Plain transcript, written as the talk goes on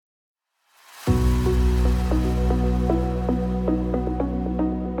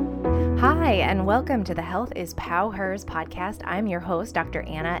and welcome to the Health is Pow Hers podcast. I'm your host, Dr.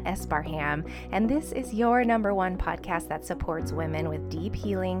 Anna Esparham, and this is your number one podcast that supports women with deep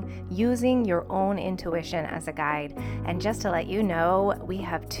healing using your own intuition as a guide. And just to let you know, we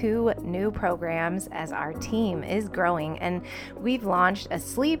have 2 new programs as our team is growing, and we've launched a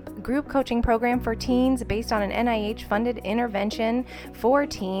sleep group coaching program for teens based on an NIH-funded intervention for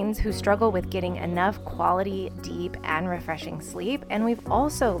teens who struggle with getting enough quality, deep, and refreshing sleep. And we've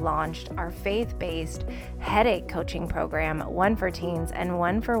also launched our faith-based headache coaching program, one for teens and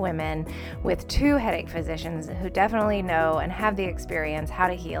one for women, with 2 headache physicians who definitely know and have the experience how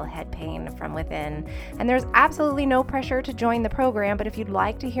to heal head pain from within. And there's absolutely no pressure to join the program, but if you'd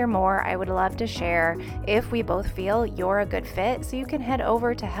like to hear more, I would love to share if we both feel you're a good fit. So you can head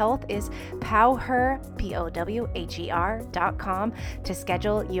over to healthispowher.com to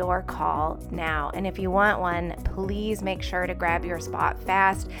schedule your call now. And if you want one, please make sure to grab your spot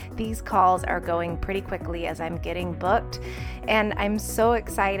fast. These calls are going pretty quickly as I'm getting booked, and I'm so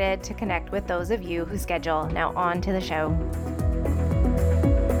excited to connect with those of you who schedule. Now on to the show.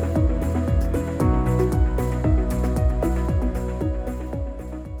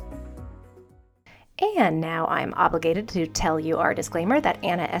 And now I'm obligated to tell you our disclaimer that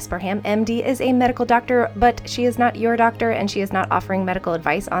Anna Esparham, MD, is a medical doctor, but she is not your doctor, and she is not offering medical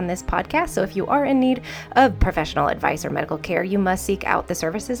advice on this podcast. So if you are in need of professional advice or medical care, you must seek out the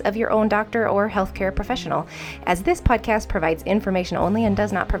services of your own doctor or healthcare professional, as this podcast provides information only and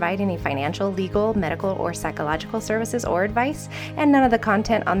does not provide any financial, legal, medical, or psychological services or advice. And none of the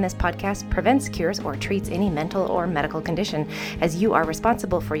content on this podcast prevents, cures, or treats any mental or medical condition, as you are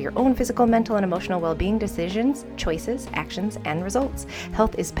responsible for your own physical, mental, and emotional well-being decisions, choices, actions, and results.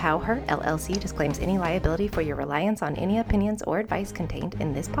 Health is Pow Her, LLC disclaims any liability for your reliance on any opinions or advice contained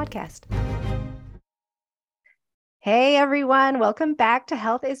in this podcast. Hey everyone, welcome back to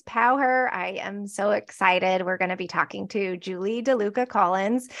Health is Pow Her. I am so excited. We're going to be talking to Julie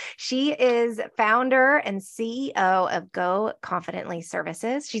Delucca-Collins. She is founder and CEO of Go Confidently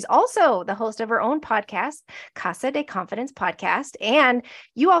Services. She's also the host of her own podcast, Casa de Confidence Podcast. And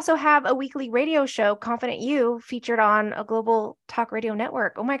you also have a weekly radio show, Confident You, featured on a global talk radio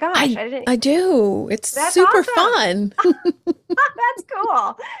network. Oh my gosh. I do. It's super awesome. fun. That's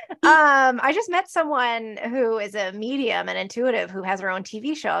cool. I just met someone who is a medium and intuitive who has her own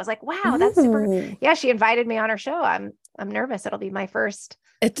TV show. I was like, wow, that's super. Yeah, she invited me on her show. I'm nervous. It'll be my first.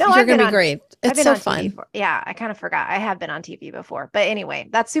 You're going to be great. It's so fun. Yeah, I kind of forgot. I have been on TV before, but anyway,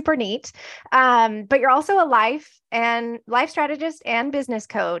 that's super neat. But you're also a life strategist and business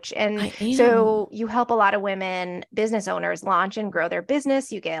coach. And so you help a lot of women, business owners, launch and grow their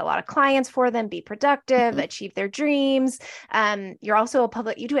business. You get a lot of clients for them, be productive, achieve their dreams. You're also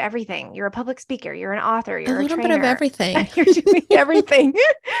you do everything. You're a public speaker. You're an author. You're a trainer. Bit of everything. You're doing everything.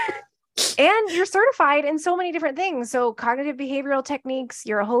 And you're certified in so many different things. So cognitive behavioral techniques,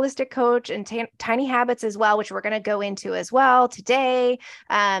 you're a holistic coach, and tiny habits as well, which we're going to go into as well today.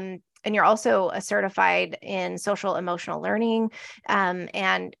 And you're also a certified in social emotional learning.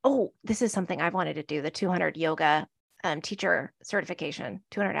 This is something I've wanted to do, the 200 yoga teacher certification,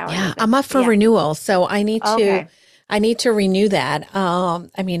 200 hours. Yeah, I'm up for renewal. So I need to renew that. And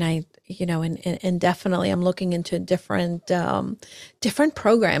definitely I'm looking into different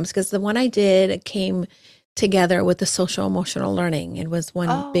programs, because the one I did came together with the social emotional learning. It was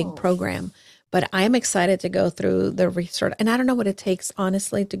one big program, but I'm excited to go through the research, and I don't know what it takes,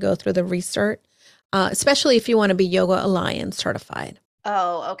 honestly, to go through the research, especially if you want to be Yoga Alliance certified.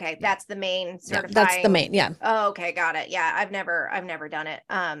 Oh, okay. That's the main certifying. Yeah, that's the main. Yeah. Oh, okay. Got it. Yeah. I've never done it.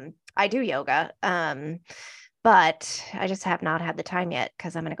 I do yoga. But I just have not had the time yet,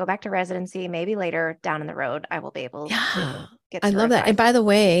 because I'm going to go back to residency. Maybe later down in the road, I will be able to get. I love that. And by the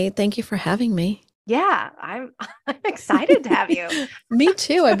way, thank you for having me. Yeah, I'm excited to have you. Me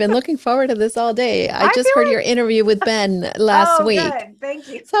too. I've been looking forward to this all day. I just heard your interview with Ben last week. Good. Thank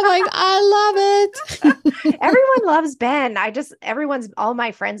you. So I'm like, I love it. Everyone loves Ben. All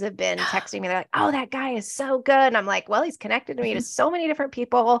my friends have been texting me. They're like, oh, that guy is so good. And I'm like, well, he's connected me to so many different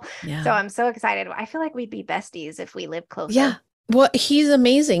people. Yeah. So I'm so excited. I feel like we'd be besties if we lived closer. Yeah. Well, he's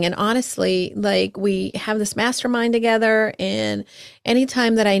amazing. And honestly, like, we have this mastermind together, and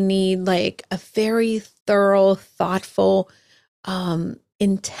anytime that I need like a very thorough, thoughtful,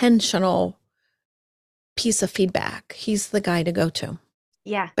 intentional piece of feedback, he's the guy to go to.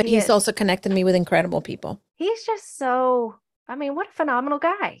 Yeah. But he's also connected me with incredible people. He's just what a phenomenal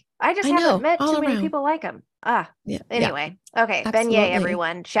guy. I haven't met too many people like him. Anyway. Yeah. Okay. Absolutely. Ben Ye,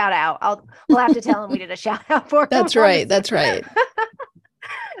 everyone. Shout out. We'll have to tell him we did a shout out for him. That's right. That's right.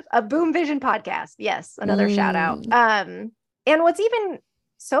 A Boom Vision podcast. Yes. Another shout out. And what's even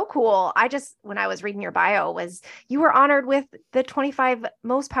So cool. When I was reading your bio, was you were honored with the 25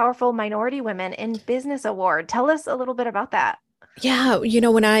 most powerful minority women in business award. Tell us a little bit about that. Yeah,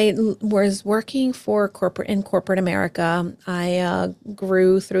 when I was working for corporate America, I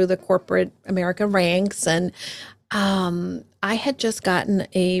grew through the corporate America ranks, and I had just gotten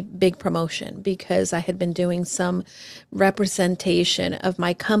a big promotion because I had been doing some representation of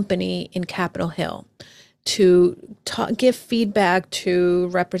my company in Capitol Hill to give feedback to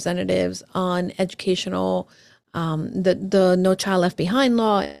representatives on educational, the No Child Left Behind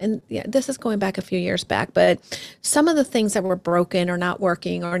law. And yeah, this is going back a few years back, but some of the things that were broken or not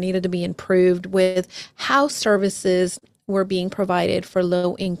working or needed to be improved with how services were being provided for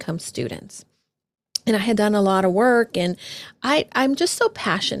low income students. And I had done a lot of work, and I'm just so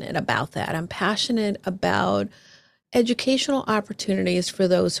passionate about that. I'm passionate about educational opportunities for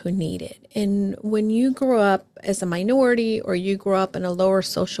those who need it. And when you grow up as a minority or you grow up in a lower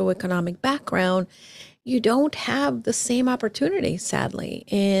socioeconomic background, you don't have the same opportunity, sadly.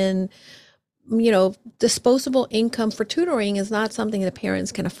 And, disposable income for tutoring is not something that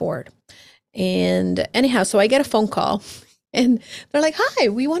parents can afford. And anyhow, so I get a phone call and they're like, "Hi,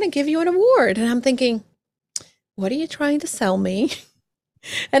 we want to give you an award." And I'm thinking, what are you trying to sell me?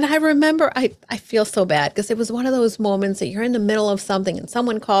 And I remember I feel so bad because it was one of those moments that you're in the middle of something and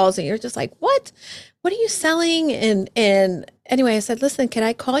someone calls and you're just like, "What? What are you selling?" And anyway, I said, "Listen, can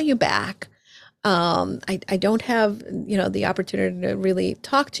I call you back? I don't have, the opportunity to really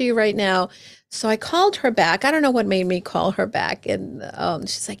talk to you right now." So I called her back. I don't know what made me call her back. And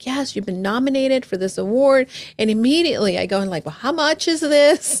she's like, "Yes, you've been nominated for this award." And immediately I go and like, "Well, how much is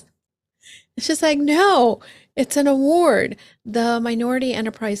this?" And she's like, "No, it's an award. The Minority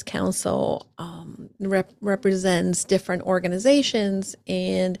Enterprise Council represents different organizations,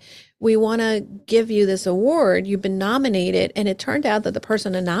 and we want to give you this award. You've been nominated." And it turned out that the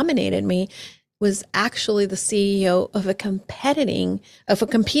person who nominated me was actually the CEO of a competing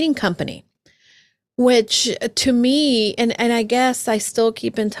company, which to me, and I guess I still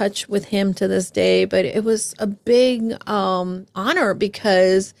keep in touch with him to this day, but it was a big honor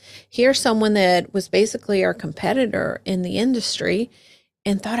because here's someone that was basically our competitor in the industry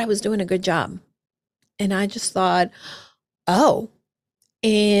and thought I was doing a good job. And I just thought, oh.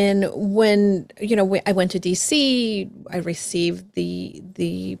 And when, I went to DC, I received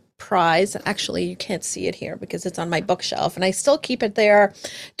the prize. Actually, you can't see it here because it's on my bookshelf, and I still keep it there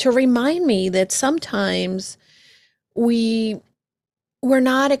to remind me that sometimes we're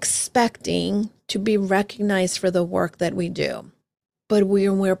not expecting to be recognized for the work that we do. But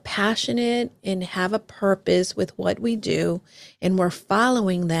we're passionate and have a purpose with what we do, and we're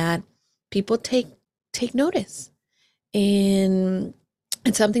following that, people take notice. And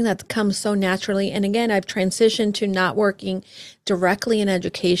it's something that comes so naturally. And again, I've transitioned to not working directly in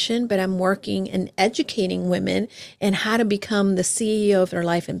education, but I'm working in educating women and how to become the CEO of their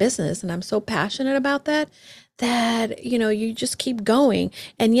life and business. And I'm so passionate about that, you just keep going.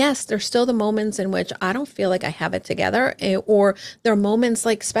 And yes, there's still the moments in which I don't feel like I have it together, or there are moments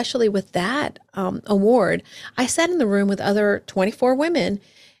like, especially with that award, I sat in the room with other 24 women.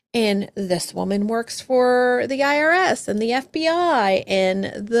 And this woman works for the IRS and the FBI and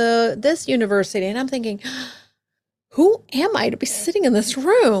this university. And I'm thinking, who am I to be sitting in this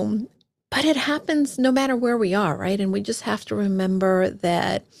room? But it happens no matter where we are, right? And we just have to remember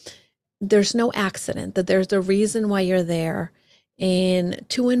that there's no accident, that there's a reason why you're there, and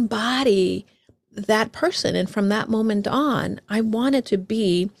to embody that person. And from that moment on, I wanted to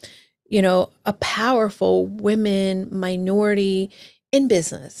be, a powerful women minority in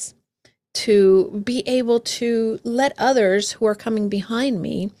business, to be able to let others who are coming behind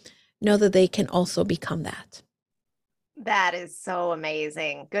me know that they can also become that. That is so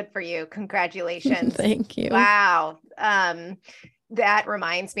amazing. Good for you. Congratulations. Thank you. Wow. That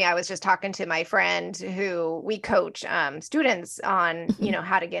reminds me, I was just talking to my friend who we coach students on,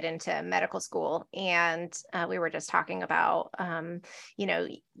 how to get into medical school. And we were just talking about,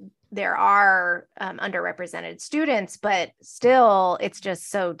 there are underrepresented students, but still it's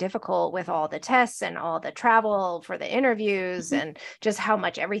just so difficult with all the tests and all the travel for the interviews and just how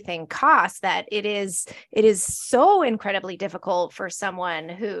much everything costs, that it is so incredibly difficult for someone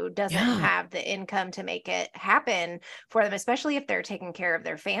who doesn't have the income to make it happen for them, especially if they're taking care of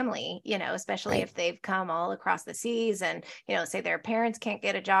their family, especially if they've come all across the seas and, say their parents can't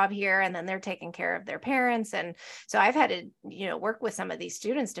get a job here and then they're taking care of their parents. And so I've had to, work with some of these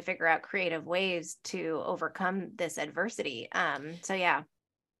students to figure out creative ways to overcome this adversity. So yeah.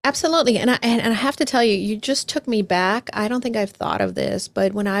 Absolutely. And I have to tell you, you just took me back. I don't think I've thought of this,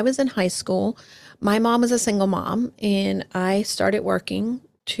 but when I was in high school, my mom was a single mom and I started working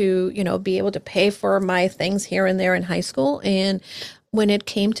to, be able to pay for my things here and there in high school. And when it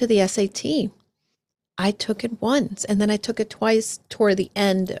came to the SAT, I took it once and then I took it twice toward the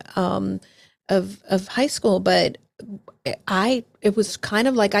end of high school. But it was kind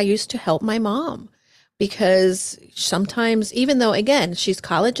of like I used to help my mom because sometimes, even though, again, she's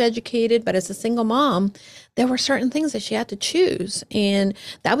college educated, but as a single mom, there were certain things that she had to choose. And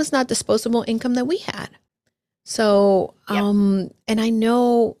that was not disposable income that we had. So, Yep. and I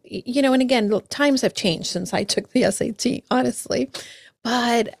know, and again, look, times have changed since I took the SAT, honestly.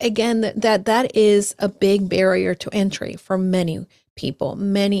 But again, that is a big barrier to entry for many people,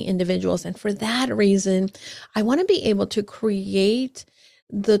 many individuals. And for that reason, I want to be able to create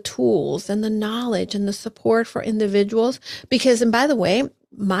the tools and the knowledge and the support for individuals. Because, and by the way,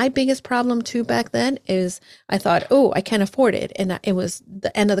 my biggest problem too back then is I thought, oh, I can't afford it. And it was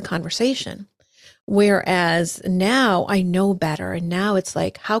the end of the conversation. Whereas now I know better. And now it's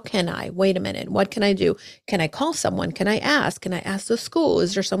like, how can I? Wait a minute. What can I do? Can I call someone? Can I ask? Can I ask the school?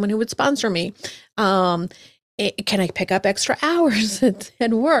 Is there someone who would sponsor me? Can I pick up extra hours at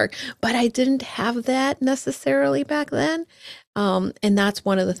work? But I didn't have that necessarily back then. And that's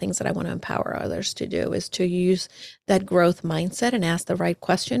one of the things that I want to empower others to do is to use that growth mindset and ask the right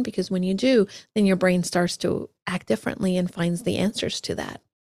question. Because when you do, then your brain starts to act differently and finds the answers to that.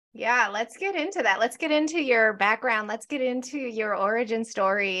 Yeah, let's get into that. Let's get into your background. Let's get into your origin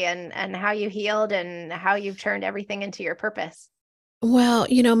story and how you healed and how you've turned everything into your purpose. Well,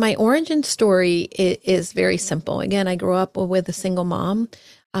 my origin story is very simple. Again, I grew up with a single mom,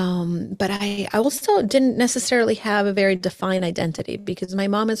 but I also didn't necessarily have a very defined identity because my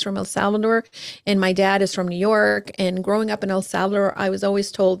mom is from El Salvador and my dad is from New York. And growing up in El Salvador, I was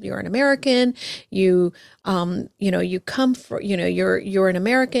always told you're an American. You come for, you're an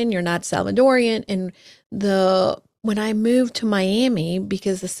American. You're not Salvadorian. And when I moved to Miami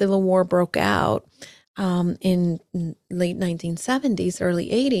because the Civil War broke out in late 1970s, early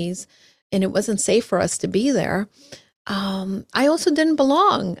 80s, and it wasn't safe for us to be there. I also didn't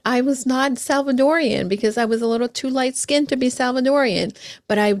belong. I was not Salvadorian because I was a little too light skinned to be Salvadorian,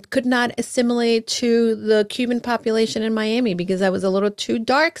 but I could not assimilate to the Cuban population in Miami because I was a little too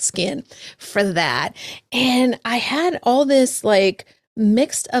dark skinned for that. And I had all this like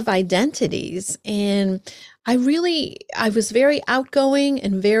mixed of identities. And I was very outgoing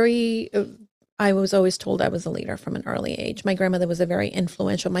and I was always told I was a leader from an early age. My grandmother was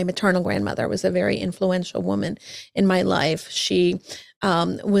my maternal grandmother was a very influential woman in my life. She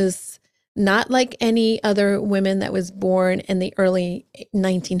was not like any other women that was born in the early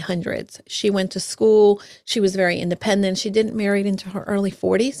 1900s. She went to school. She was very independent. She didn't marry into her early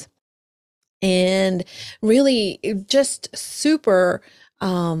 40s and really just super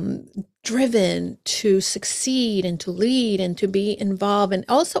driven to succeed and to lead and to be involved and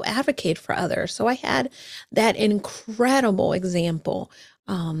also advocate for others. So I had that incredible example.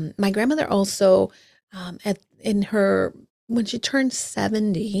 My grandmother also, when she turned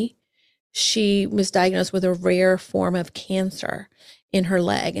 70, she was diagnosed with a rare form of cancer in her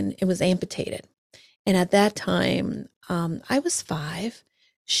leg and it was amputated. And at that time, I was 5.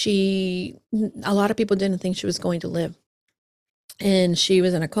 A lot of people didn't think she was going to live and she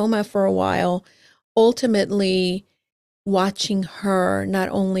was in a coma for a while. Ultimately, watching her not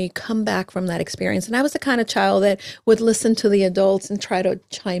only come back from that experience, and I was the kind of child that would listen to the adults and try to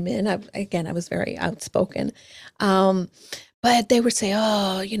chime in. I was very outspoken. But they would say,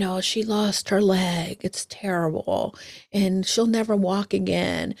 oh, she lost her leg. It's terrible. And she'll never walk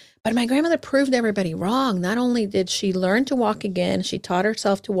again. But my grandmother proved everybody wrong. Not only did she learn to walk again, she taught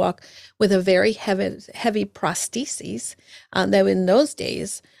herself to walk with a very heavy prosthesis that in those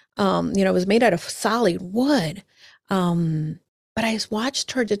days, was made out of solid wood. But I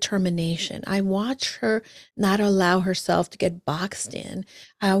watched her determination. I watched her not allow herself to get boxed in.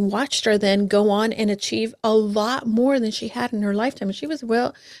 I watched her then go on and achieve a lot more than she had in her lifetime. She was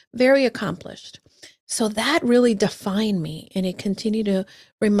very accomplished. So that really defined me. And it continued to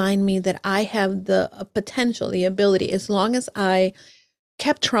remind me that I have the potential, the ability, as long as I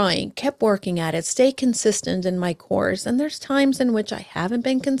kept trying, kept working at it, stay consistent in my course. And there's times in which I haven't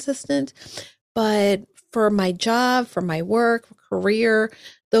been consistent, but for my job, for my work, career,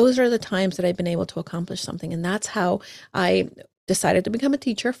 those are the times that I've been able to accomplish something. And that's how I decided to become a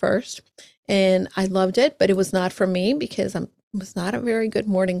teacher first. And I loved it, but it was not for me because I was not a very good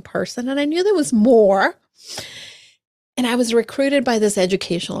morning person. And I knew there was more. And I was recruited by this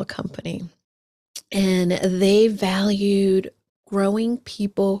educational company. And they valued growing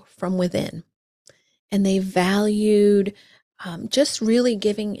people from within. And they valued just really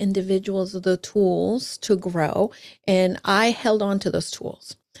giving individuals the tools to grow. And I held on to those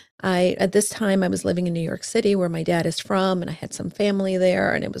tools. At this time, I was living in New York City, where my dad is from, and I had some family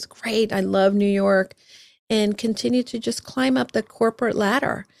there, and it was great. I love New York, and continued to just climb up the corporate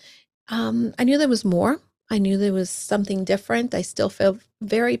ladder. I knew there was more. I knew there was something different. I still feel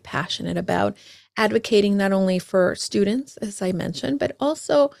very passionate about advocating not only for students, as I mentioned, but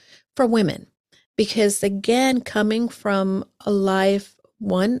also for women. Because again, coming from a life,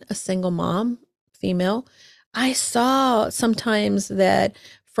 a single mom, female, I saw sometimes that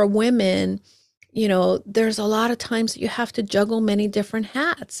for women, there's a lot of times that you have to juggle many different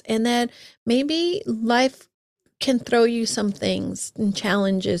hats, and that maybe life can throw you some things and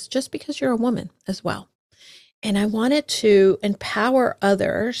challenges just because you're a woman as well. And I wanted to empower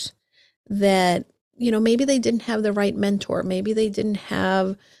others that, maybe they didn't have the right mentor, maybe they didn't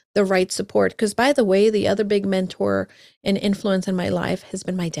have the right support. Because, by the way, the other big mentor and influence in my life has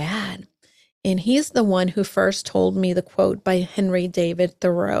been my dad. And he's the one who first told me the quote by Henry David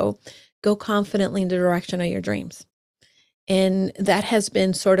Thoreau: go confidently in the direction of your dreams. And that has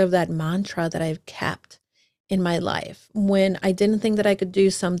been sort of that mantra that I've kept in my life. When I didn't think that I could do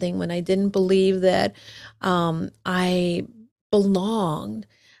something, when I didn't believe that I belonged,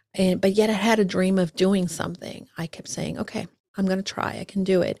 but yet I had a dream of doing something, I kept saying, okay, I'm going to try, I can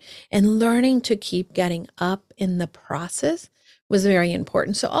do it. And learning to keep getting up in the process was very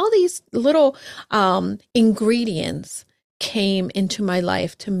important. So all these little ingredients came into my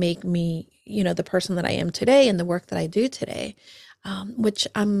life to make me, the person that I am today and the work that I do today, which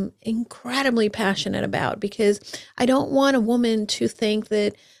I'm incredibly passionate about, because I don't want a woman to think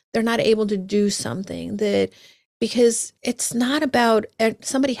that they're not able to do something, because it's not about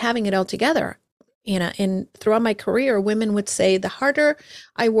somebody having it all together. And throughout my career, women would say the harder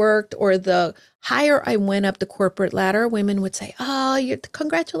I worked or the higher I went up the corporate ladder, women would say, oh,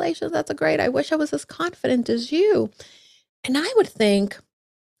 congratulations, that's great. I wish I was as confident as you. And I would think,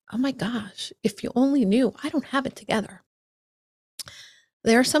 oh my gosh, if you only knew, I don't have it together.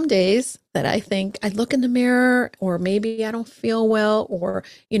 There are some days that I think I look in the mirror, or maybe I don't feel well, or,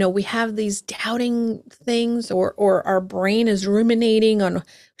 we have these doubting things, or our brain is ruminating on,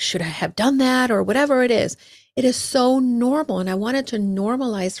 should I have done that, or whatever it is. It is so normal. And I wanted to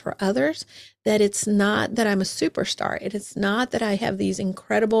normalize for others that it's not that I'm a superstar. It is not that I have these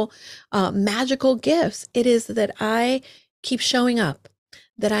incredible, magical gifts. It is that I keep showing up,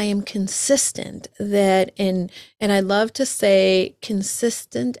 that I am consistent, and I love to say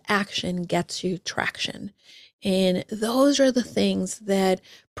consistent action gets you traction. And those are the things that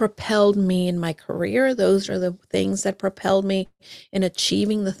propelled me in my career. Those are the things that propelled me in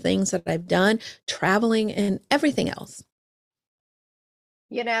achieving the things that I've done, traveling and everything else.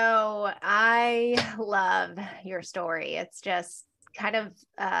 I love your story. It's just kind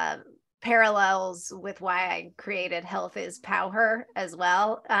of parallels with why I created Health is Power as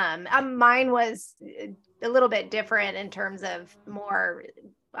well. Mine was a little bit different in terms of more,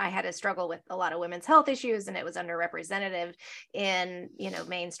 I had a struggle with a lot of women's health issues, and it was underrepresented in,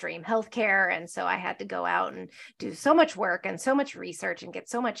 mainstream healthcare. And so I had to go out and do so much work and so much research and get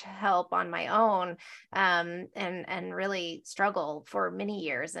so much help on my own, and really struggle for many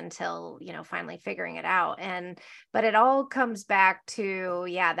years until, finally figuring it out. But it all comes back to,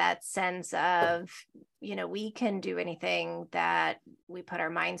 that sense of, we can do anything that we put our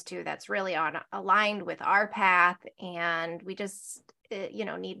minds to that's really aligned with our path. And we just,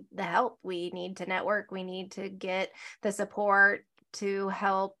 need the help. We need to network. We need to get the support to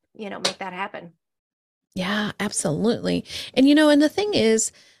help, make that happen. Yeah, absolutely. And the thing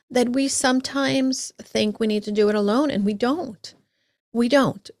is that we sometimes think we need to do it alone, and we don't. We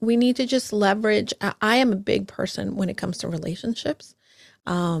don't. We need to just leverage. I am a big person when it comes to relationships.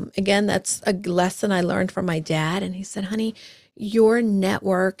 Again, that's a lesson I learned from my dad. And he said, honey, your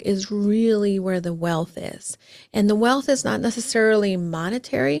network is really where the wealth is. And the wealth is not necessarily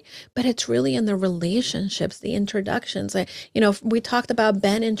monetary, but it's really in the relationships, the introductions. We talked about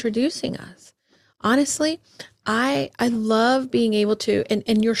Ben introducing us. Honestly, I love being able to,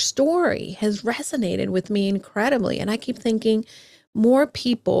 and your story has resonated with me incredibly. And I keep thinking more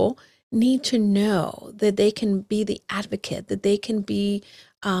people need to know that they can be the advocate, that they can be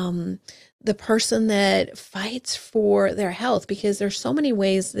the person that fights for their health, because there's so many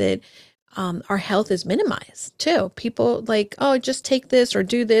ways that our health is minimized too. People like, oh, just take this or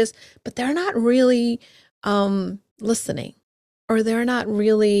do this, but they're not really listening, or they're not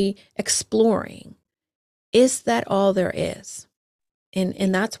really exploring. Is that all there is?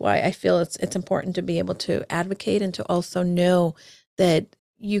 And that's why I feel it's important to be able to advocate, and to also know that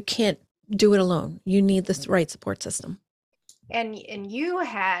you can't do it alone. You need this right support system. And you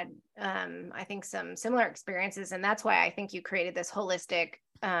had, I think, some similar experiences, and that's why I think you created this holistic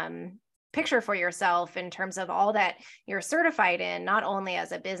picture for yourself in terms of all that you're certified in, not only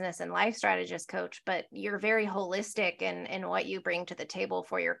as a business and life strategist coach, but you're very holistic in what you bring to the table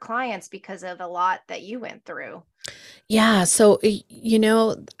for your clients because of a lot that you went through. Yeah. So,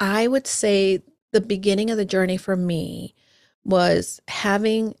 I would say the beginning of the journey for me was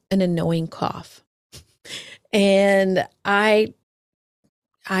having an annoying cough. And I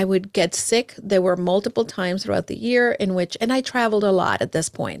would get sick. There were multiple times throughout the year in which, and I traveled a lot at this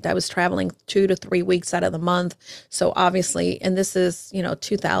point. I was traveling 2 to 3 weeks out of the month. So obviously, and this is,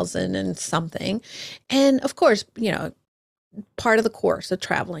 2000 and something. And of course, part of the course of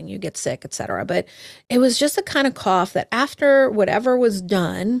traveling, you get sick, etc. But it was just a kind of cough that after whatever was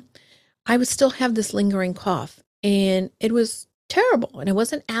done, I would still have this lingering cough. And it was terrible. And it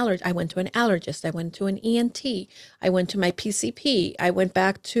wasn't allergy. I went to an allergist. I went to an ENT. I went to my PCP. I went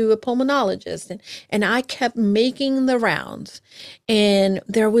back to a pulmonologist. And I kept making the rounds. And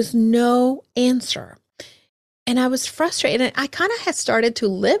there was no answer. And I was frustrated. And I kind of had started to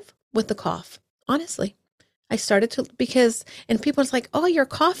live with the cough, honestly. I started to, and people was like, oh, you're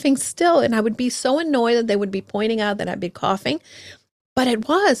coughing still. And I would be so annoyed that they would be pointing out that I'd be coughing. But it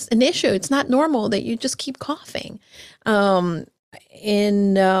was an issue. It's not normal that you just keep coughing. I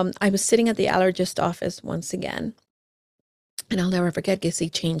was sitting at the allergist office once again, and I'll never forget because he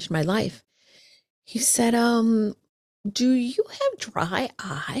changed my life. He said, do you have dry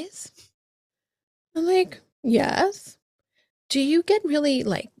eyes? I'm like, yes. Do you get really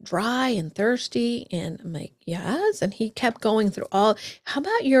like dry and thirsty? And I'm like, yes. And he kept going through how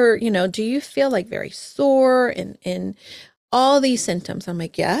about do you feel like very sore and all these symptoms? I'm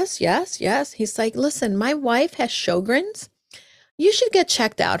like, yes, yes, yes. He's like, listen, my wife has Sjogren's. You should get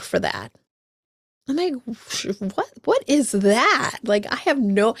checked out for that. I'm like, what is that? Like,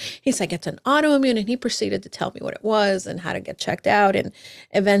 he's like, it's an autoimmune. And he proceeded to tell me what it was and how to get checked out. And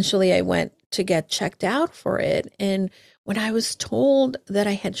eventually I went to get checked out for it. And when I was told that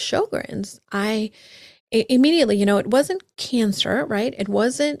I had Sjogren's, immediately, it wasn't cancer, right?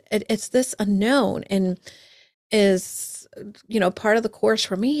 It's this unknown. And part of the course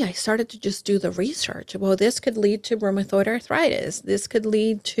for me, I started to just do the research. Well, this could lead to rheumatoid arthritis. This could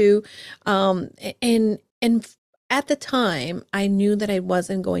lead to, and at the time, I knew that I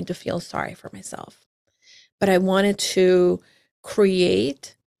wasn't going to feel sorry for myself, but I wanted to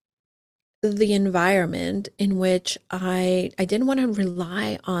create the environment in which I didn't want to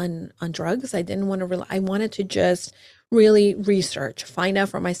rely on drugs. I didn't want to rely. I wanted to just really research, find out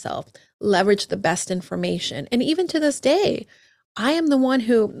for myself, leverage the best information. And even to this day, I am the one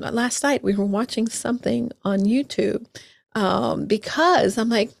who, last night we were watching something on YouTube because I'm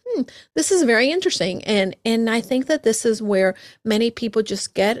like, this is very interesting. And I think that this is where many people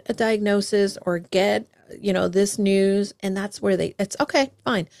just get a diagnosis or get, this news, and that's where it's okay,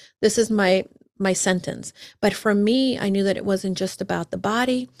 fine. This is my sentence. But for me, I knew that it wasn't just about the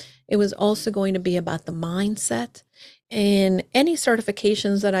body. It was also going to be about the mindset. And any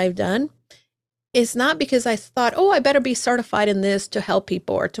certifications that I've done, it's not because I thought, oh, I better be certified in this to help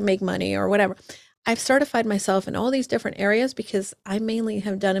people or to make money or whatever. I've certified myself in all these different areas because I mainly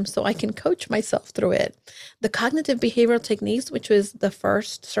have done them so I can coach myself through it. The cognitive behavioral techniques, which was the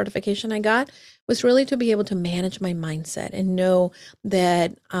first certification I got, was really to be able to manage my mindset and know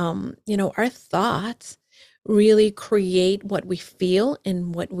that, our thoughts really create what we feel,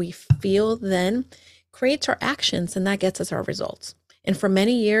 and what we feel then creates our actions, and that gets us our results. And for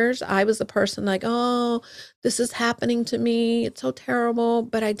many years, I was the person like, oh, this is happening to me. It's so terrible.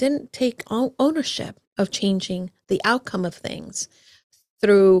 But I didn't take ownership of changing the outcome of things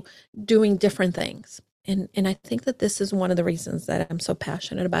through doing different things. And I think that this is one of the reasons that I'm so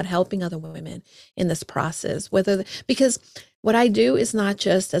passionate about helping other women in this process, because what I do is not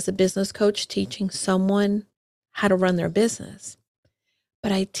just as a business coach teaching someone how to run their business,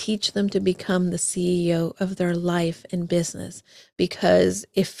 but I teach them to become the CEO of their life and business. Because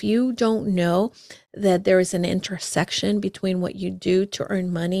if you don't know that there is an intersection between what you do to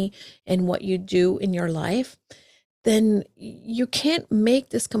earn money and what you do in your life, then you can't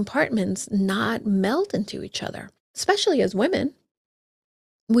make these compartments not meld into each other. Especially as women,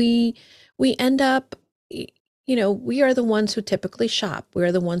 we end up, we are the ones who typically shop.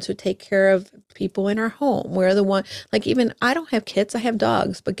 We're the ones who take care of people in our home. We're the one, like, even I don't have kids, I have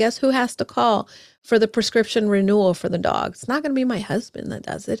dogs, but guess who has to call for the prescription renewal for the dogs? It's not going to be my husband that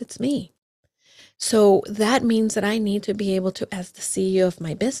does it. It's me. So that means that I need to be able to, as the CEO of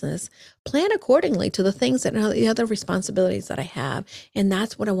my business, plan accordingly to the things that the other responsibilities that I have. And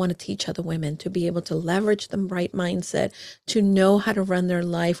that's what I want to teach other women, to be able to leverage the right mindset, to know how to run their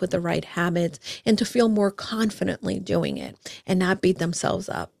life with the right habits, and to feel more confidently doing it and not beat themselves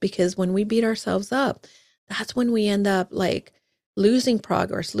up. Because when we beat ourselves up, that's when we end up like losing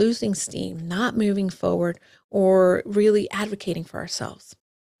progress, losing steam, not moving forward, or really advocating for ourselves.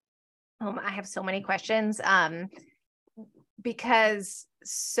 I have so many questions. Because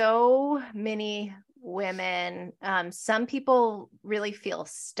so many women, some people really feel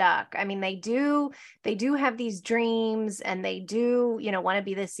stuck. I mean, they do have these dreams, and they do, want to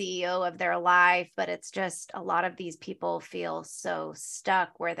be the CEO of their life, but it's just a lot of these people feel so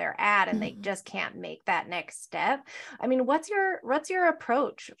stuck where they're at, and they just can't make that next step. I mean, what's your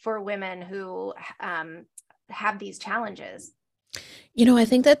approach for women who have these challenges? I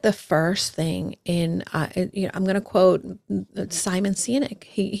think that the first thing I'm going to quote Simon Sinek.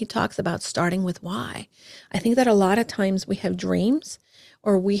 He talks about starting with why. I think that a lot of times we have dreams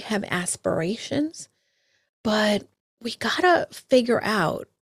or we have aspirations, but we got to figure out,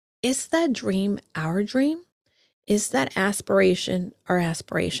 is that dream our dream? Is that aspiration our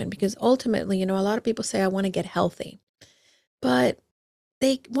aspiration? Because ultimately, a lot of people say, I want to get healthy, but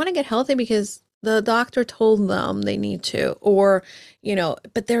they want to get healthy because the doctor told them they need to, or,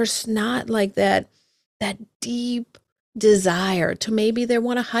 but there's not like that deep desire to, maybe they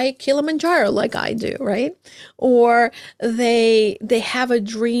want to hike Kilimanjaro like I do, right? Or they have a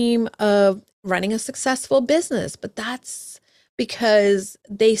dream of running a successful business, but that's because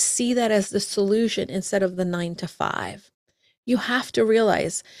they see that as the solution instead of the 9 to 5. You have to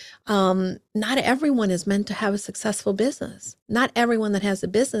realize not everyone is meant to have a successful business. Not everyone that has a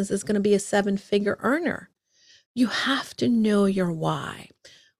business is going to be a 7-figure earner. You have to know your why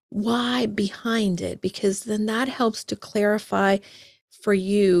behind it, because then that helps to clarify for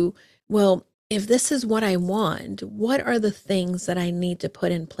you, well, if this is what I want, what are the things that I need to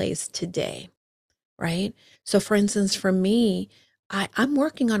put in place today, right? So for instance, for me, I'm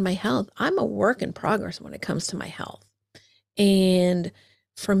working on my health. I'm a work in progress when it comes to my health. And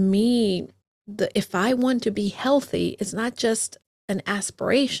for me, if I want to be healthy, it's not just an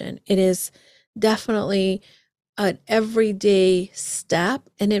aspiration. It is definitely an everyday step,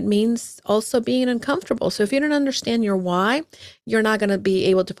 and it means also being uncomfortable. So if you don't understand your why, you're not going to be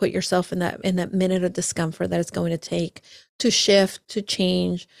able to put yourself in that minute of discomfort that it's going to take to shift, to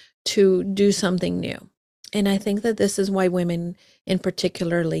change, to do something new. And I think that this is why women in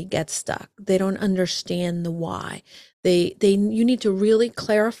particularly get stuck. They don't understand the why. You need to really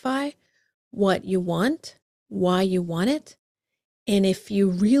clarify what you want, why you want it. And if you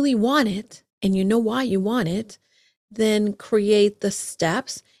really want it and you know why you want it, then create the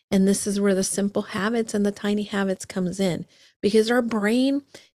steps. And this is where the simple habits and the tiny habits comes in, because our brain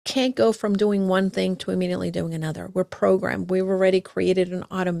can't go from doing one thing to immediately doing another. We're programmed. We've already created an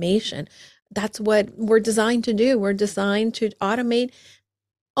automation. That's what we're designed to do. We're designed to automate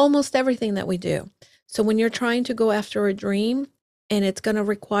almost everything that we do. So when you're trying to go after a dream and it's going to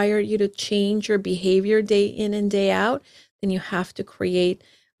require you to change your behavior day in and day out, then you have to create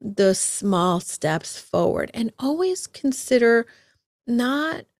the small steps forward, and always consider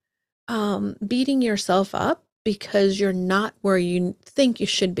not beating yourself up because you're not where you think you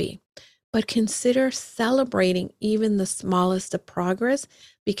should be, but consider celebrating even the smallest of progress,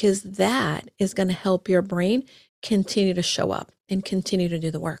 because that is going to help your brain continue to show up and continue to do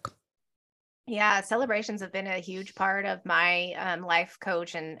the work. Yeah, celebrations have been a huge part of my life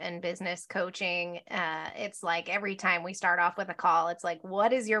coach and business coaching. It's like every time we start off with a call, it's like,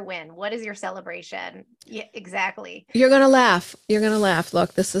 what is your win? What is your celebration? Yeah, exactly. You're going to laugh. You're going to laugh.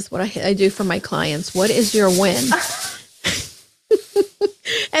 Look, this is what I do for my clients. What is your win?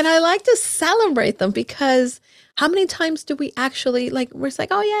 And I like to celebrate them, because how many times do we actually we're like,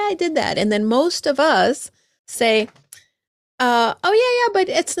 oh yeah, I did that. And then most of us say, oh yeah, but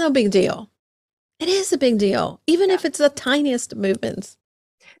it's no big deal. It is a big deal, even if it's the tiniest movements.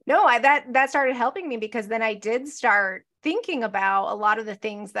 No, that started helping me, because then I did start thinking about a lot of the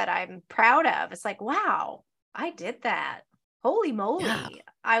things that I'm proud of. It's like, wow, I did that. Holy moly. Yeah,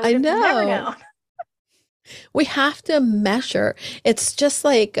 I would have never known. We have to measure. It's just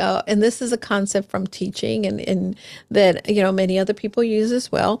like, and this is a concept from teaching and that, many other people use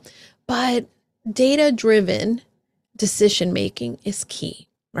as well, but data-driven decision making is key,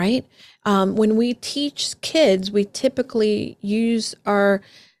 right? When we teach kids, we typically use our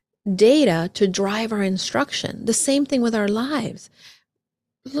data to drive our instruction. The same thing with our lives.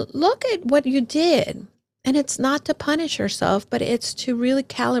 Look at what you did. And it's not to punish yourself, but it's to really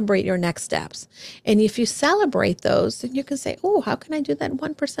calibrate your next steps. And if you celebrate those, then you can say, oh, how can I do that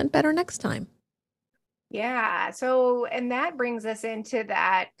 1% better next time? Yeah. So, and that brings us into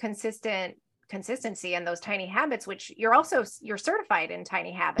that consistency and those tiny habits, which you're certified in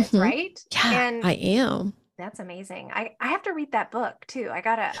tiny habits, Mhm. right? Yeah, And I am. that's amazing. I have to read that book too.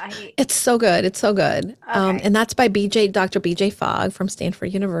 It's so good. It's so good. Okay. And that's by Dr. BJ Fogg from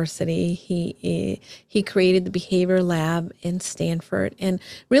Stanford University. He created the Behavior Lab in Stanford, and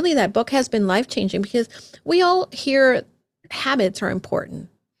really that book has been life changing because we all hear habits are important,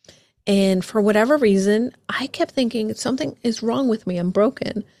 and for whatever reason, I kept thinking something is wrong with me. I'm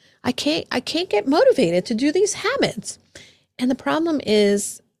broken. I can't get motivated to do these habits, and the problem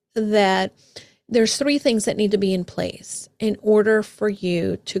is that there's three things that need to be in place in order for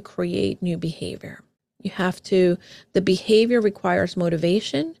you to create new behavior. The behavior requires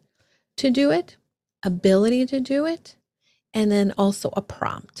motivation to do it, ability to do it, and then also a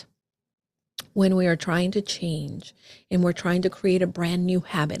prompt. When we are trying to change and we're trying to create a brand new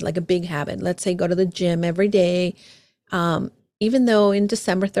habit, like a big habit, let's say go to the gym every day, even though in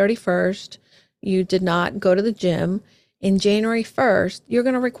December 31st, you did not go to the gym, in January 1st, you're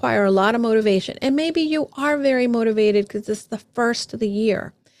going to require a lot of motivation. And maybe you are very motivated because it's the first of the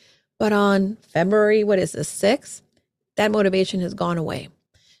year. But on February, what is this, 6th, that motivation has gone away.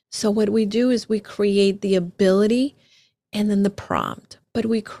 So what we do is we create the ability and then the prompt. But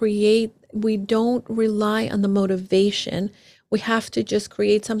we don't rely on the motivation. We have to just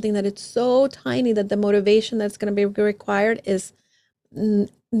create something that it's so tiny that the motivation that's going to be required is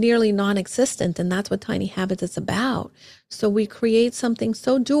nearly non-existent, and that's what tiny habits is about. So we create something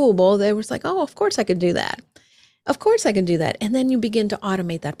so doable that it was like, oh, of course I could do that, of course I can do that, and then you begin to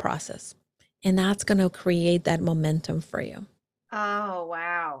automate that process, and that's going to create that momentum for you. Oh,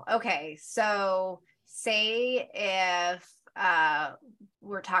 wow. Okay. So say if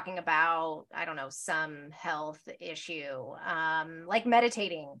we're talking about, I don't know, some health issue, like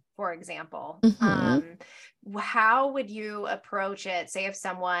meditating, for example. Mm-hmm. How would you approach it? Say if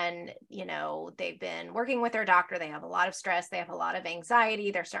someone, they've been working with their doctor, they have a lot of stress, they have a lot of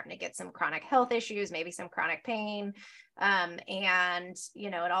anxiety, they're starting to get some chronic health issues, maybe some chronic pain. And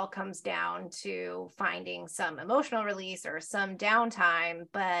it all comes down to finding some emotional release or some downtime,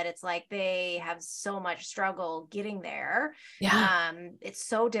 but it's like they have so much struggle getting there. Yeah. It's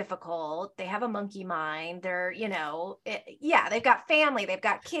so difficult. They have a monkey mind. They've got family, they've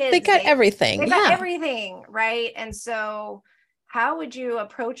got They kids, got everything. they've got Yeah. everything, right? And so how would you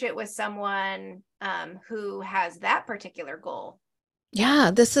approach it with someone who has that particular goal? Yeah,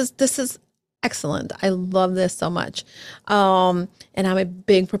 this is excellent. I love this so much. And I'm a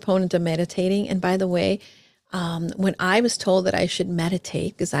big proponent of meditating. And by the way, when I was told that I should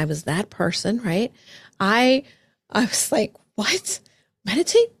meditate because I was that person, right? I I was like, what?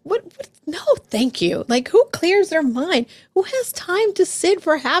 Meditate? What? No, thank you. Like, who clears their mind? Who has time to sit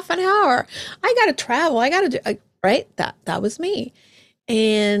for half an hour? I got to travel. I got to do right. That was me.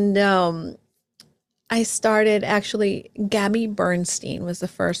 And I started actually, Gabby Bernstein was the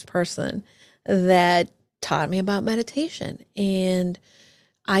first person that taught me about meditation. And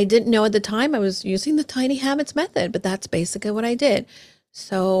I didn't know at the time I was using the tiny habits method, but that's basically what I did.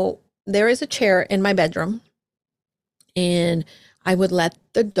 So there is a chair in my bedroom, and I would let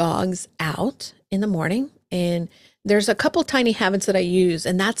the dogs out in the morning. And there's a couple tiny habits that I use,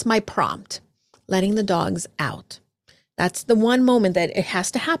 and that's my prompt, letting the dogs out. That's the one moment that it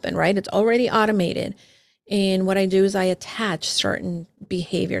has to happen, right? It's already automated. And what I do is I attach certain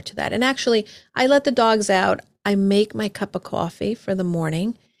behavior to that. And actually, I let the dogs out. I make my cup of coffee for the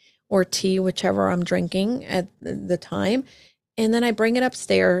morning or tea, whichever I'm drinking at the time. And then I bring it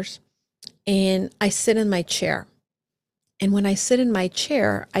upstairs and I sit in my chair. And when I sit in my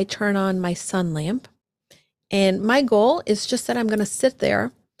chair, I turn on my sun lamp. And my goal is just that I'm going to sit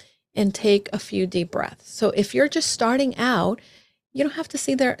there and take a few deep breaths. So if you're just starting out, you don't have to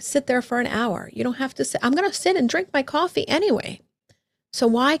sit there for an hour. You don't have to sit. I'm going to sit and drink my coffee anyway. So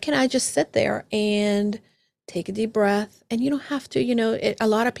why can I just sit there and take a deep breath? And you don't have to, a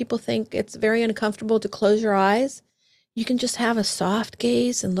lot of people think it's very uncomfortable to close your eyes. You can just have a soft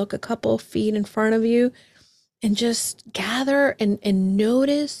gaze and look a couple feet in front of you and just gather and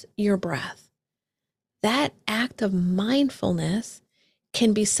notice your breath. That act of mindfulness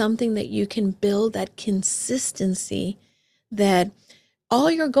can be something that you can build that consistency, that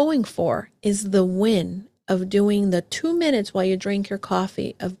all you're going for is the win of doing the 2 minutes while you drink your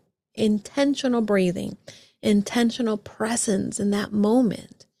coffee of intentional breathing, intentional presence in that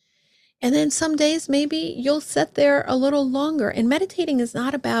moment. And then some days maybe you'll sit there a little longer. And meditating is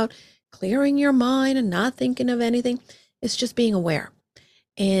not about clearing your mind and not thinking of anything. It's just being aware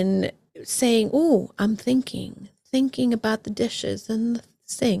and saying, oh, I'm thinking about the dishes in the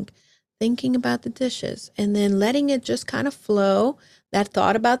sink, thinking about the dishes, and then letting it just kind of flow, that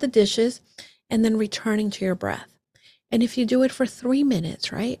thought about the dishes, and then returning to your breath. And if you do it for 3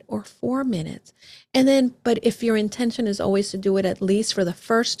 minutes, right, or 4 minutes, and then, but if your intention is always to do it at least for the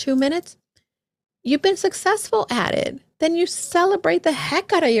first 2 minutes, you've been successful at it. Then you celebrate the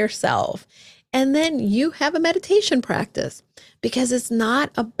heck out of yourself. And then you have a meditation practice because it's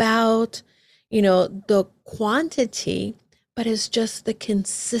not about, the quantity, but it's just the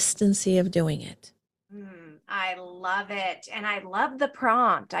consistency of doing it. I love it. And I love the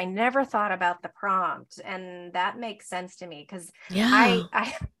prompt. I never thought about the prompt. And that makes sense to me because Yeah.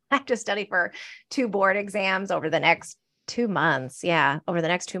 I have to study for 2 board exams over the next 2 months. Yeah, over the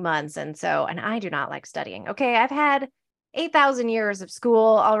next 2 months. And I do not like studying. Okay, I've had 8,000 years of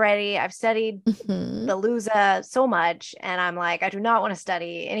school already. I've studied Mm-hmm. the Lusa so much. And I'm like, I do not want to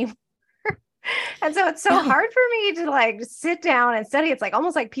study anymore. And so it's so Yeah. hard for me to like sit down and study. It's like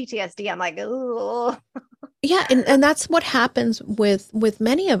almost like PTSD. I'm like, oh, Yeah, and that's what happens with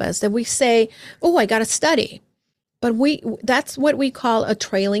many of us that we say, "Oh, I got to study." But that's what we call a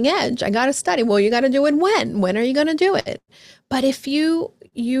trailing edge. I got to study. Well, you got to do it when? When are you going to do it? But if you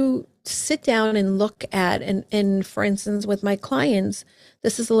sit down and look at and for instance with my clients,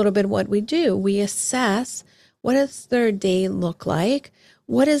 this is a little bit what we do. We assess what does their day look like?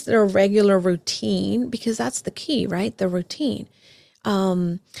 What is their regular routine? Because that's the key, right? The routine.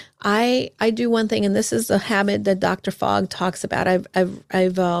 Um, I do one thing, and this is a habit that Dr. Fogg talks about.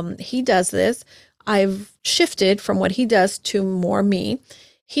 He does this. I've shifted from what he does to more me.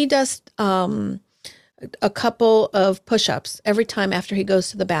 He does a couple of push-ups every time after he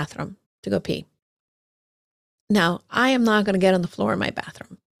goes to the bathroom to go pee. Now, I am not going to get on the floor in my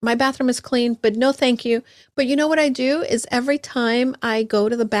bathroom. My bathroom is clean, but no thank you. But you know what I do is every time I go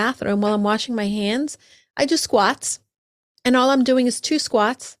to the bathroom while I'm washing my hands, I do squats. And all I'm doing is 2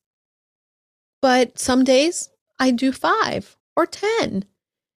 squats. But some days I do 5 or 10.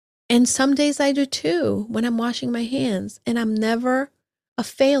 And some days I do 2 when I'm washing my hands. And I'm never a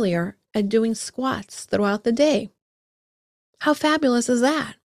failure at doing squats throughout the day. How fabulous is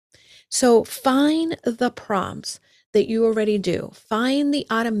that? So find the prompts that you already do. Find the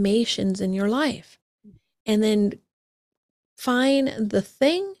automations in your life. And then find the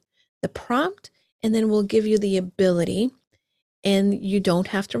thing, the prompt, and then we'll give you the ability. And you don't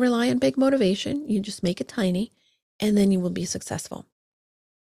have to rely on big motivation. You just make it tiny, and then you will be successful.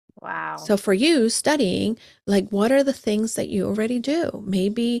 wow. So for you studying, like what are the things that you already do?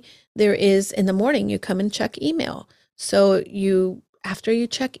 Maybe there is in the morning, you come and check email. So after you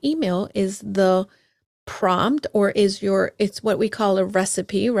check email is the prompt or it's what we call a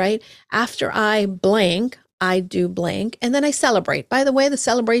recipe, right? After I blank, I do blank, and then I celebrate. By the way, the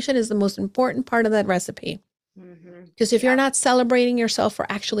celebration is the most important part of that recipe. Because if you're not celebrating yourself for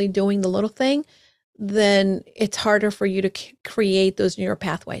actually doing the little thing, then it's harder for you to create those neural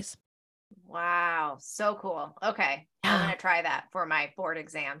pathways. Wow. So cool. Okay. I'm Yeah. going to try that for my board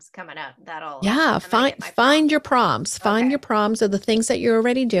exams coming up. Yeah. I'm going to get my Find prompt. your prompts. Find Okay. your prompts of the things that you're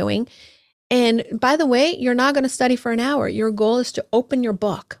already doing. And by the way, you're not going to study for an hour. Your goal is to open your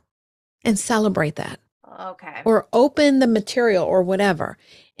book and celebrate that, Okay. or open the material or whatever.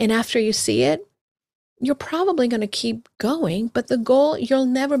 And after you see it, you're probably going to keep going, but the goal, you'll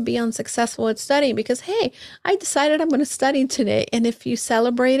never be unsuccessful at studying because, hey, I decided I'm going to study today. And if you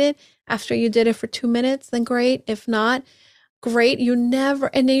celebrate it after you did it for 2 minutes, then great. If not, great. And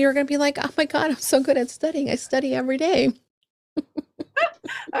then you're going to be like, oh my God, I'm so good at studying. I study every day.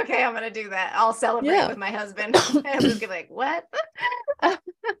 Okay. I'm going to do that. I'll celebrate Yeah. with my husband. My husband's going to be like, what?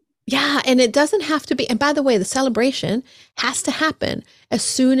 Yeah. And it doesn't have to be. And by the way, the celebration has to happen as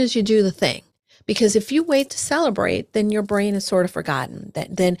soon as you do the thing. Because if you wait to celebrate, then your brain is sort of forgotten.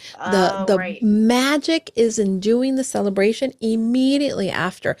 Then the Right. magic is in doing the celebration immediately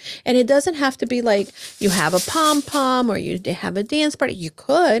after. And it doesn't have to be like you have a pom pom or you have a dance party. You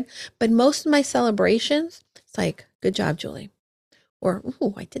could, but most of my celebrations, it's like, good job, Julie. Or,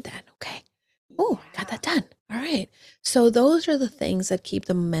 oh, I did that. Okay. Oh, got that done. All right. So those are the things that keep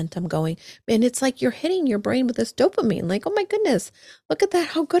the momentum going. And it's like you're hitting your brain with this dopamine. Like, oh my goodness, look at that.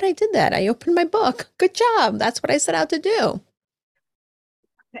 How good I did that. I opened my book. Good job. That's what I set out to do.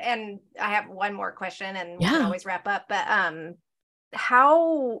 And I have one more question and we can Yeah. always wrap up. But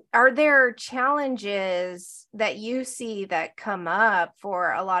how are there challenges that you see that come up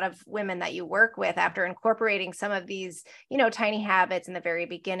for a lot of women that you work with after incorporating some of these, tiny habits in the very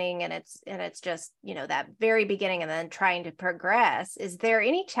beginning, and it's just, that very beginning and then trying to progress? Is there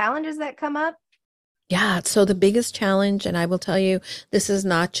any challenges that come up? Yeah. So the biggest challenge, and I will tell you, this is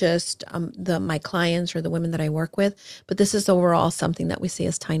not just my clients or the women that I work with, but this is overall something that we see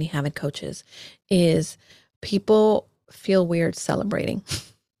as tiny habit coaches, is people feel weird celebrating.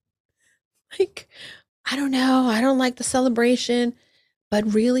 Like, I don't know, I don't like the celebration,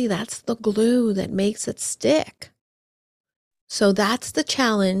 but really that's the glue that makes it stick. So that's the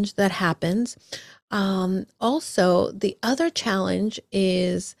challenge that happens. Also, the other challenge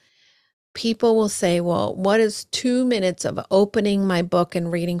is people will say, well, what does 2 minutes of opening my book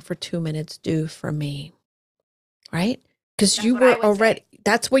and reading for 2 minutes do for me? Right? Because That's you what I were would already, say.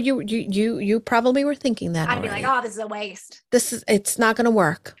 that's what you probably were thinking that I'd be like, already. oh, this is a waste. It's not going to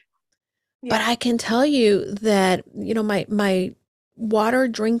work. But Yeah. I can tell you that, my water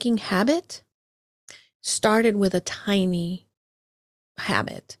drinking habit started with a tiny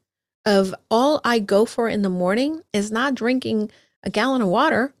habit of all I go for in the morning is not drinking a gallon of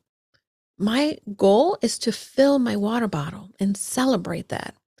water. My goal is to fill my water bottle and celebrate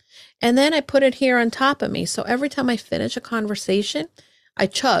that. And then I put it here on top of me. So every time I finish a conversation, I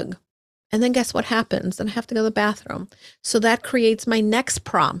chug. And then guess what happens? Then I have to go to the bathroom. So that creates my next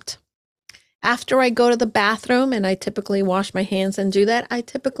prompt. After I go to the bathroom and I typically wash my hands and do that, I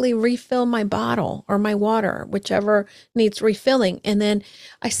typically refill my bottle or my water, whichever needs refilling. And then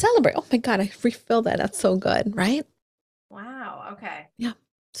I celebrate. Oh my God, I refill that. That's so good, right? Wow. Okay. Yeah.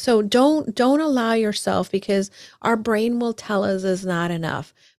 So don't allow yourself, because our brain will tell us is not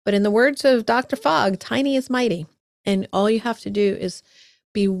enough. But in the words of Dr. Fogg, tiny is mighty. And all you have to do is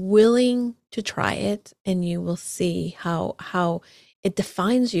be willing to try it, and you will see how it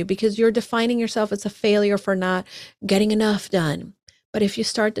defines you, because you're defining yourself as a failure for not getting enough done. But if you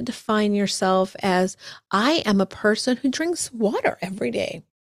start to define yourself as, I am a person who drinks water every day,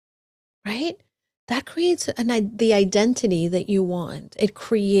 right? That creates the identity that you want. It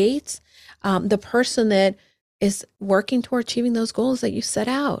creates the person that is working toward achieving those goals that you set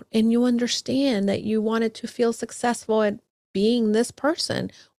out. And you understand that you wanted to feel successful at being this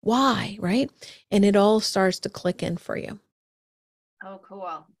person. Why, right? And it all starts to click in for you. Oh,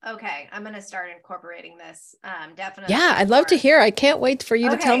 cool. Okay. I'm going to start incorporating this. Yeah, Definitely I'd love to more. hear. I can't wait for you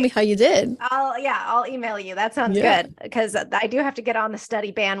to tell me Okay. how you did. I'll email you. That sounds Yeah. good, because I do have to get on the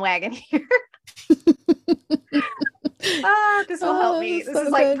study bandwagon here. This will help Oh, me. This is so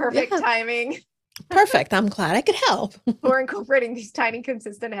like good. perfect Yeah, timing perfect. I'm glad I could help. for incorporating these tiny,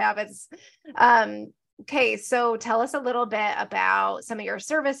 consistent habits. Okay, so tell us a little bit about some of your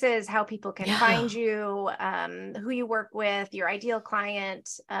services, how people can Yeah, find you, who you work with, your ideal client.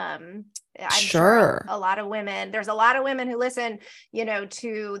 I'm sure sure. a lot of women, there's a lot of women who listen,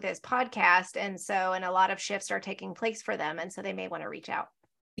 to this podcast. And a lot of shifts are taking place for them. And so they may want to reach out.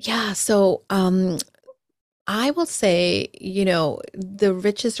 Yeah, so I will say, the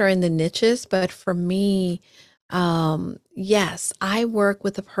riches are in the niches, but for me, yes, I work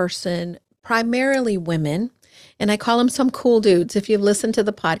with a person, primarily women, and I call them some cool dudes. If you've listened to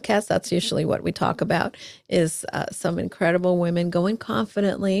the podcast, that's usually what we talk about, is some incredible women going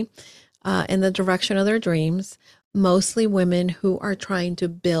confidently in the direction of their dreams, mostly women who are trying to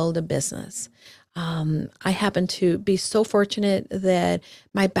build a business. I happen to be so fortunate that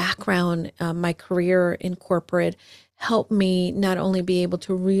my background, my career in corporate, helped me not only be able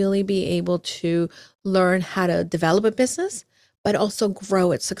to really be able to learn how to develop a business, but also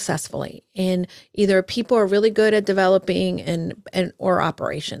grow it successfully. And either people are really good at developing and or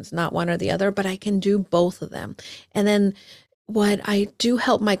operations, not one or the other, but I can do both of them. And then what I do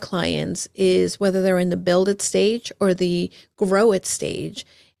help my clients is, whether they're in the build it stage or the grow it stage,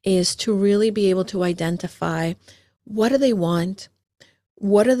 is to really be able to identify, what do they want?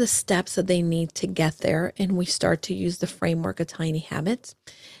 What are the steps that they need to get there? And we start to use the framework of tiny habits,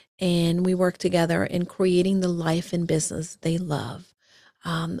 and we work together in creating the life and business they love.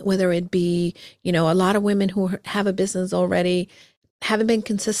 Whether it be, a lot of women who have a business already haven't been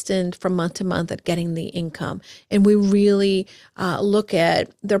consistent from month to month at getting the income. And we really look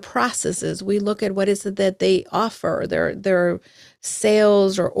at their processes. We look at what is it that they offer, their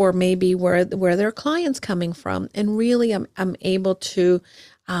sales, or maybe where their clients coming from. And really I'm able to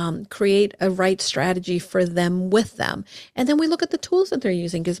create a right strategy for them with them. And then we look at the tools that they're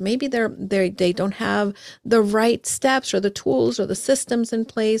using, because maybe they don't have the right steps or the tools or the systems in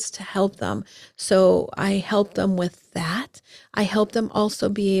place to help them. So I help them with that. I help them also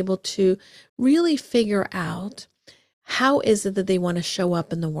be able to really figure out how is it that they want to show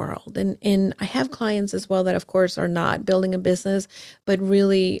up in the world? And I have clients as well that of course are not building a business, but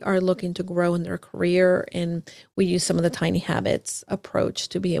really are looking to grow in their career. And we use some of the tiny habits approach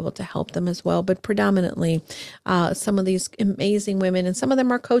to be able to help them as well. But predominantly, some of these amazing women, and some of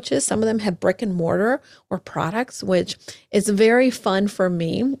them are coaches, some of them have brick and mortar or products, which is very fun for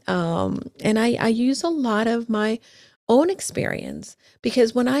me. And I use a lot of my own experience,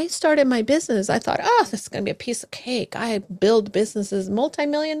 because when I started my business, I thought, oh, this is going to be a piece of cake. I build businesses,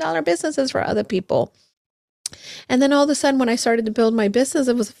 multi-million dollar businesses for other people. And then all of a sudden, when I started to build my business,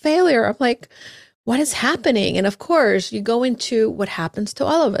 it was a failure. I'm like, what is happening? And of course, you go into what happens to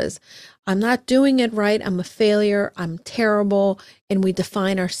all of us. I'm not doing it right. I'm a failure. I'm terrible. And we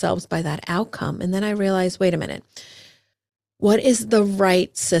define ourselves by that outcome. And then I realized, wait a minute, what is the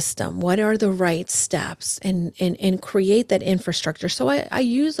right system? What are the right steps? And create that infrastructure. So I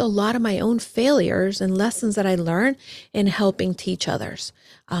use a lot of my own failures and lessons that I learned in helping teach others,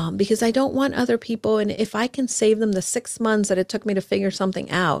 because I don't want other people. And if I can save them the 6 months that it took me to figure something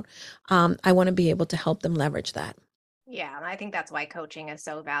out, I want to be able to help them leverage that. Yeah, and I think that's why coaching is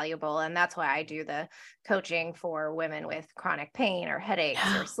so valuable. And that's why I do the coaching for women with chronic pain or headaches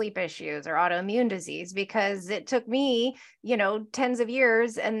or sleep issues or autoimmune disease, because it took me, tens of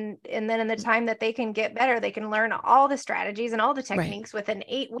years. And then in the time that they can get better, they can learn all the strategies and all the techniques within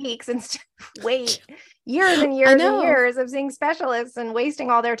 8 weeks instead of wait years and years and years of seeing specialists and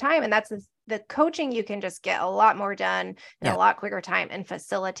wasting all their time. And that's the coaching. You can just get a lot more done in a lot quicker time, and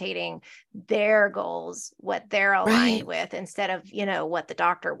facilitating their goals, what they're aligned with, instead of, what the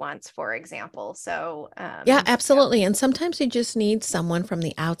doctor wants, for example. So, yeah, absolutely. And sometimes you just need someone from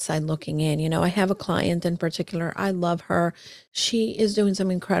the outside looking in. I have a client in particular. I love her. She is doing some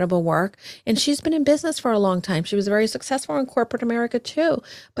incredible work, and she's been in business for a long time. She was very successful in corporate America too.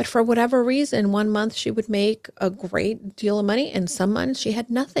 But for whatever reason, one month she would make a great deal of money, and some months she had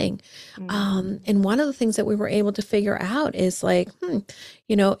nothing. And one of the things that we were able to figure out is like,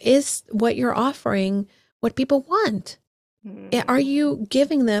 is what you're offering what people want? Are you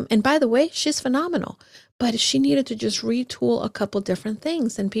giving them? And by the way, she's phenomenal, but she needed to just retool a couple different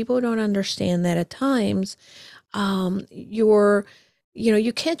things. And people don't understand that at times, you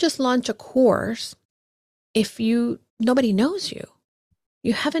can't just launch a course if nobody knows you.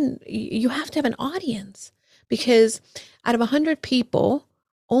 You have to have an audience, because out of 100 people,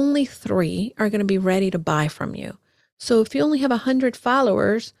 only 3 are going to be ready to buy from you. So if you only have 100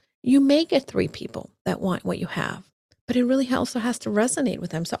 followers, you may get 3 people that want what you have, but it really also has to resonate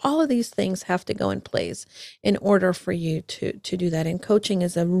with them. So all of these things have to go in place in order for you to do that. And coaching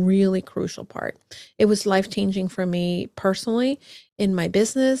is a really crucial part. It was life-changing for me personally, in my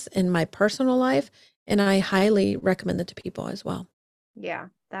business, in my personal life, and I highly recommend it to people as well. Yeah,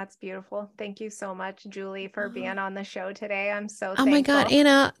 that's beautiful. Thank you so much, Julie, for being on the show today. I'm so thankful. Oh my God,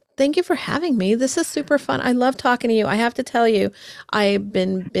 Anna, thank you for having me. This is super fun. I love talking to you. I have to tell you, I've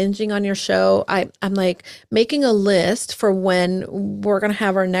been binging on your show. I'm like making a list for when we're going to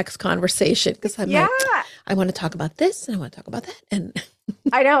have our next conversation, because I'm like, I want to talk about this and I want to talk about that. And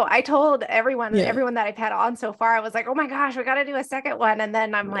I know. I told everyone that I've had on so far, I was like, oh my gosh, we got to do a second one. And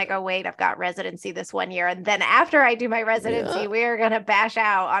then I'm like, oh wait, I've got residency this one year. And then after I do my residency, we are going to bash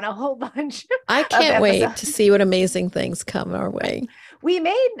out on a whole bunch. I can't wait to see what amazing things come our way. We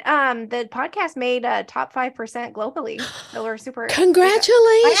made, the podcast made top 5% globally. So we're super. Congratulations.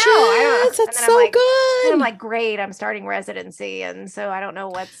 I know. That's so good. And I'm like, great. I'm starting residency. And so I don't know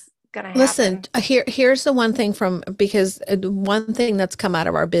what's going to happen. Listen, here's the one thing because one thing that's come out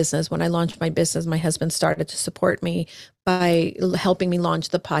of our business, when I launched my business, my husband started to support me by helping me launch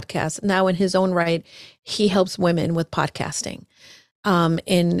the podcast. Now, in his own right, he helps women with podcasting. And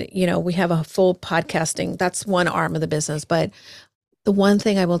we have a full podcasting, that's one arm of the business. But the one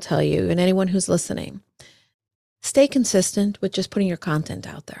thing I will tell you, and anyone who's listening, stay consistent with just putting your content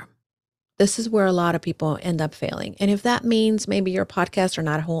out there. This is where a lot of people end up failing. And if that means maybe your podcasts are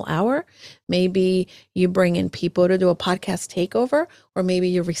not a whole hour, maybe you bring in people to do a podcast takeover, or maybe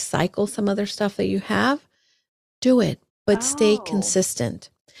you recycle some other stuff that you have, do it, but stay consistent.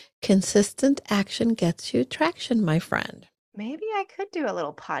 Consistent action gets you traction, my friend. Maybe I could do a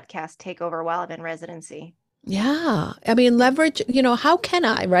little podcast takeover while I'm in residency. Yeah. I mean, leverage, how can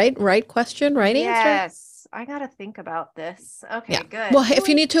I, right? Right question, right answer. Yes. I got to think about this. Okay, good. Well, if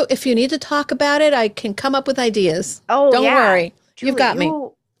you need to talk about it, I can come up with ideas. Oh, don't worry. Julie, you've got me.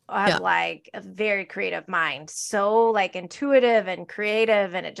 have Yeah. like a very creative mind, so like intuitive and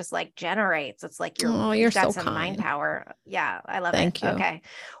creative, and it just like generates. It's like Oh, you're you've got so some mind kind. power. Yeah, I love it. Thank you. Okay.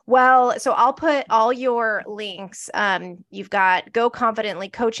 Well, so I'll put all your links. You've got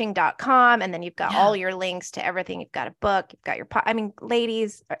goconfidentlycoaching.com, and then you've got Yeah. all your links to everything. You've got a book, you've got your, I mean,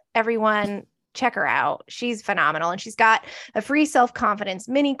 ladies, everyone, check her out. She's phenomenal. And she's got a free self-confidence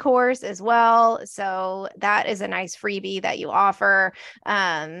mini course as well. So that is a nice freebie that you offer.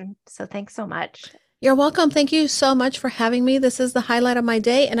 So thanks so much. You're welcome. Thank you so much for having me. This is the highlight of my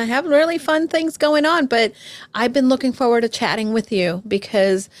day, and I have really fun things going on, but I've been looking forward to chatting with you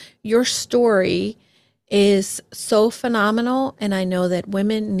because your story is so phenomenal, and I know that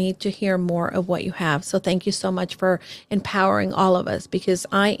women need to hear more of what you have. So thank you so much for empowering all of us because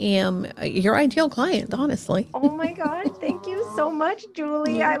I am your ideal client, honestly. Oh my God. Thank you so much,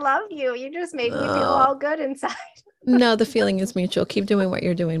 Julie. Yeah. I love you. You just made me feel Uh, all good inside. no, the feeling is mutual. Keep doing what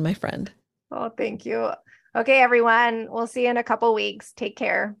you're doing, my friend. Oh, thank you. Okay, everyone. We'll see you in a couple weeks. Take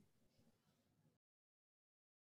care.